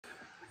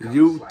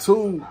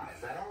YouTube,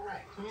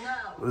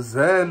 what's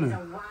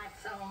happening?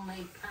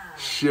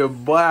 It's your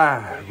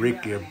boy,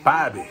 Ricky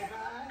Bobby.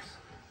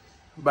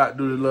 About to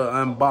do the little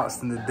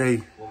unboxing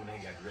today.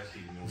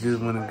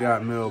 Just went and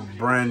got me a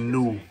brand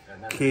new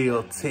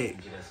Keltec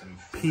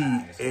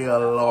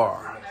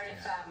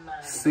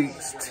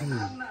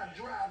PLR-16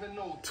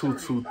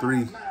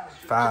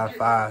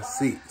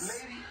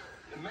 223-556.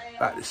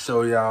 About to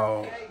show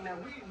y'all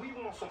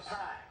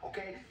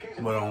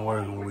what I'm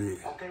working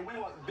with.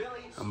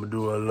 I'm gonna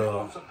do a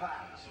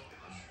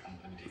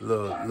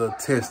little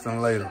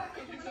testing later.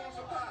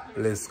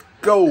 Let's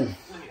go.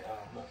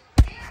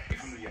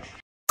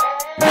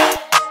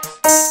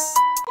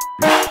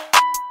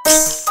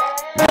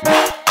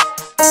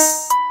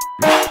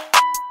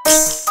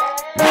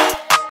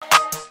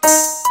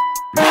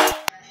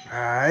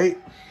 Alright.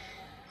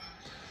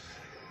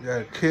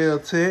 Got a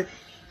Keltec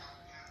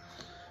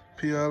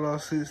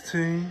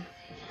PLR-16.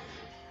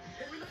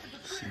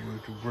 See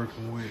what you're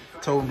working with.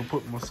 Told him to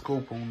put my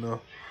scope on there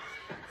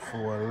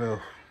before I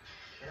left.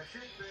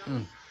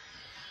 36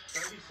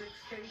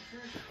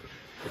 cases,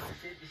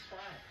 50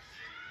 spots.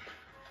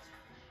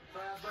 $5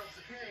 a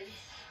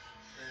case,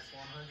 that's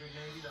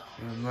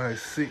 $180. A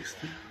nice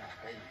 60.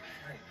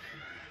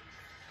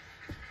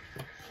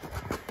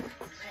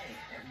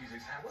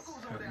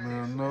 Got me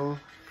another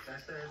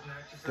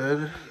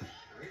 30.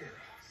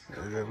 I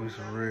got me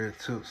some red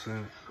tips in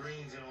it.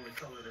 Green's the only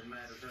color that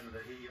matters under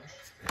the heel.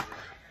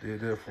 Did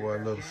that before I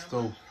left the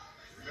stove.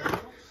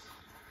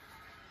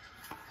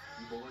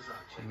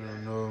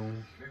 No.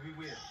 Maybe we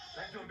will.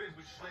 That's your business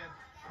with your slam.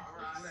 All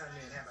right, now,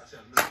 man, have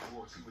ourselves a little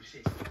more, see what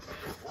shit.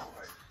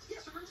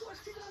 Yes, sir, rejoice,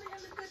 people only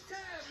having a good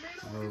time, man.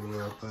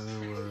 Another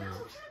thing was,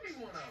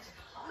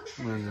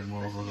 man, that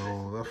motherfucker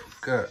old. I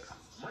forgot.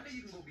 Monday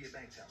you can go be a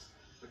bank teller,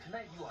 but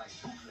tonight you are a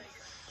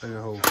bootlegger. Take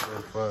a whole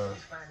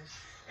 35.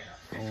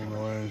 I don't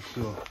know, I ain't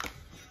sure.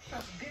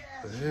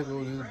 But here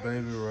goes this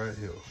baby right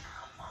here.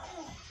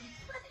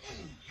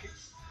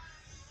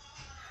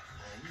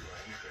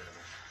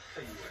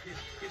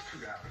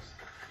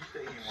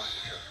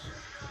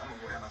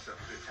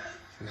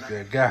 It's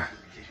that guy.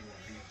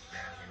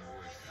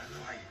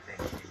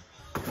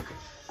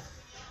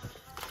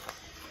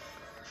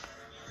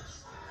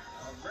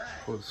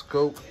 For the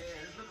scope.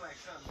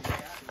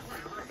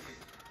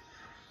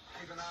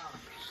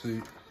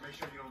 See.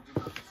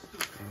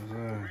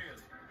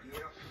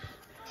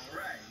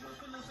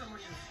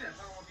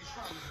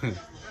 The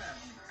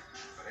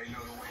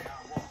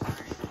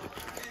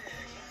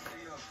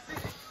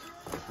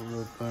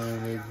little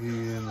thing they give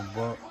you in the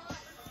box.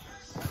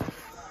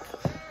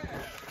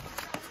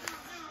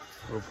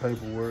 Little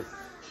paperwork.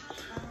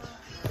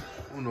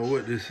 I don't know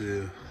what this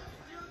is.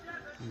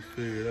 We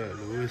figure it out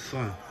though. It's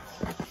something.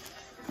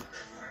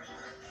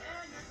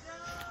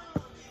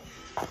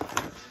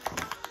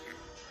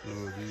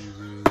 Oh, these.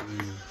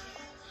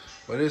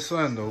 But it's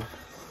something though.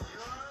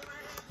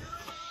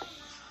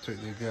 Take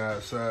that guy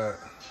outside.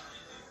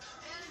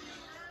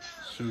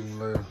 Shoot him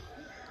later.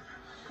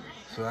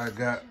 So I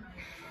got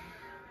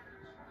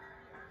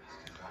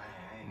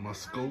my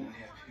scope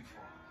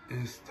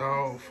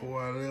installed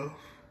before I left.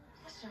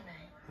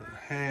 The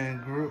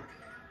hand grip.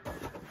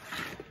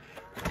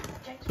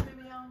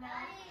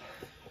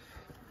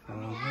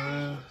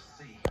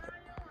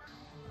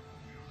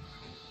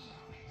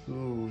 So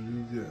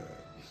you got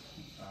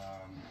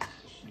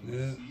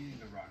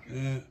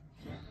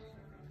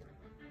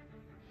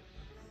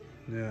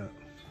yeah.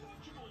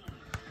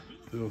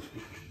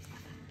 Beautiful.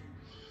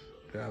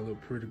 Got to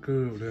look pretty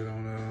good with that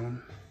on that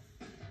on.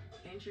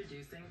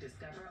 Introducing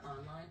Discover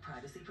Online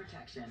Privacy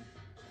Protection.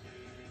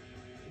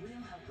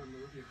 We'll help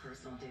remove your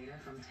personal data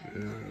from 10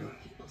 popular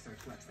people search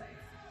websites.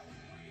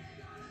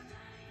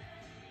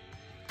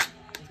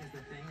 Because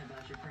the thing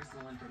about your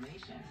personal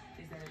information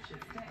is that it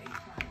should stay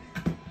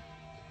private.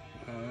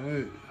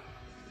 Alright.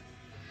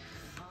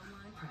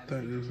 I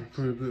think this is a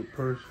pretty good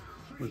purse.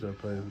 Which I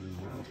paid for this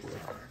one for.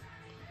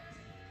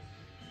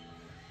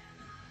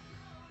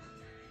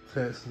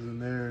 Taxes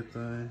and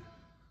everything.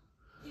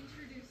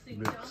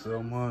 Bit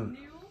so much.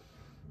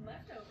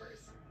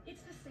 Leftovers.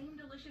 It's the same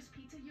delicious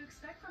pizza you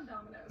expect from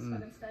Domino's,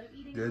 but instead of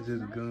eating that's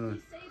just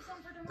good.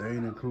 They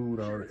ain't include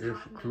all the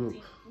extra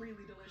clips. Really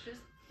delicious,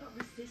 but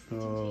resist the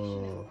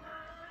temptation.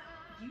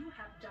 You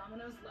have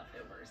Domino's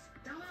leftovers.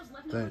 Domino's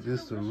leftovers. I think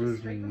this is the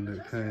original one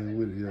that came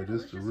with it. Yeah,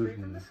 this is the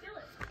original one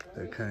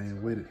that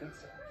came with it.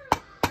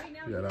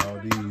 You got all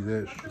these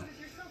extra.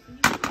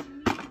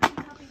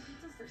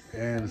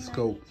 And the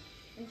scope.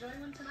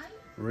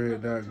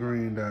 Red dot,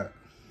 green dot.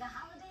 I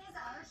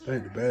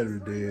think the battery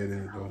dead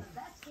in it though.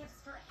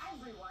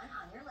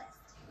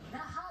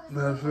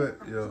 Matter of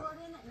fact, yeah.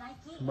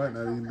 Might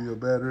not even be a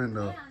battery in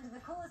though.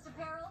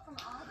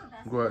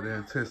 Go out there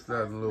and test it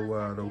out in a little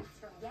while though.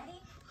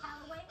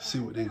 See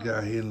what they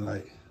got here in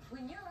like.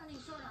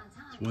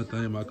 One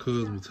thing my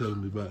cousin was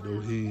telling me about though,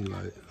 he ain't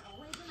like.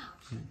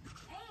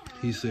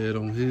 He said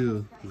on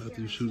here,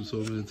 after you shoot so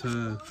many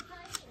times,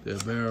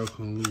 that barrel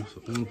come loose. I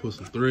want to put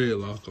some thread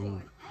lock on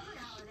it.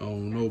 I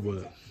don't know,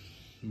 but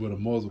But a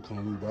muzzle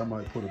come loose, but I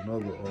might put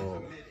another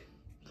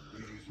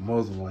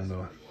muzzle on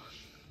there.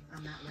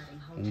 I'm not letting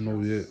I don't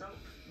know yet.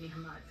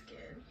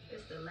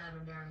 It's the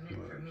lavender I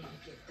meant for me to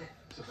get that.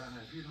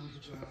 Savannah, if you don't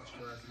get your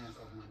moisturized hands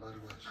off my body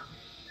wash.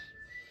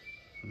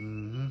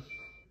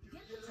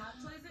 Get the top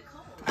toys at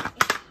Kohl's.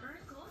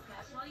 Earn Kohl's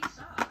cash while you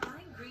shop.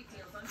 Find great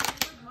deals on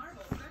toys like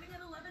Marvel starting at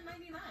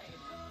 $11.99.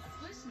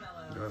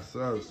 Squishmallow. That's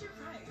out. Fisher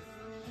Price.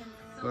 And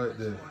so Like much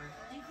that. more,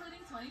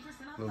 including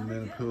 20% off Little other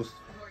mini gifts.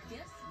 pistol. More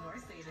gifts, more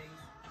savings.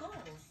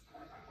 Kohl's.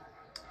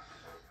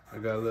 I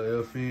got a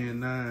little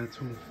FN9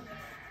 too.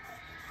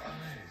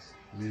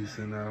 Me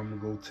saying now I'm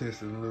gonna go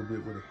test it a little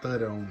bit with a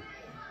 30 on it.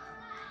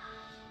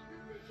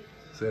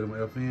 Say them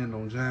FN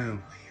don't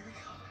jam.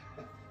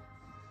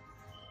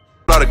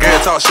 The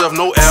gas talk chef,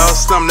 no L.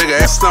 Some nigga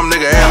ass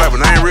like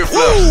when I ain't Ric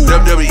Flair.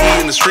 WWE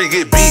in the street,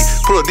 get beat.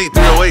 Pull up deep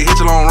 308, hit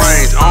you long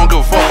range. I don't give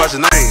a fuck about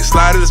your name.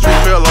 Slide in the street,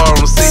 PLR on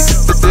the seat.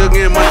 Still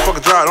getting money, fuck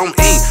a drop, don't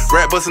eat.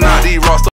 Rap busting out these raw